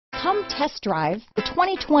Come test drive the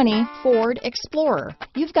 2020 Ford Explorer.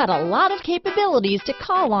 You've got a lot of capabilities to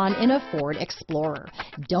call on in a Ford Explorer.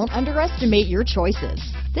 Don't underestimate your choices.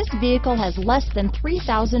 This vehicle has less than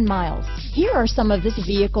 3,000 miles. Here are some of this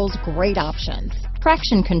vehicle's great options: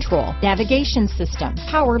 traction control, navigation system,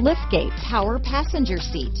 power liftgate, power passenger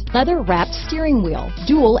seat, leather-wrapped steering wheel,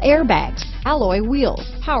 dual airbags, alloy wheels,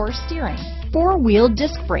 power steering, four-wheel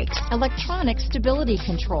disc brakes, electronic stability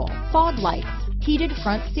control, fog lights, heated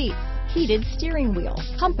front seats, heated steering wheel,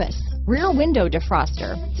 compass, rear window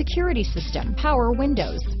defroster, security system, power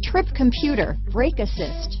windows, trip computer, brake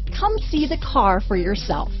assist. Come see the car for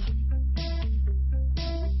yourself.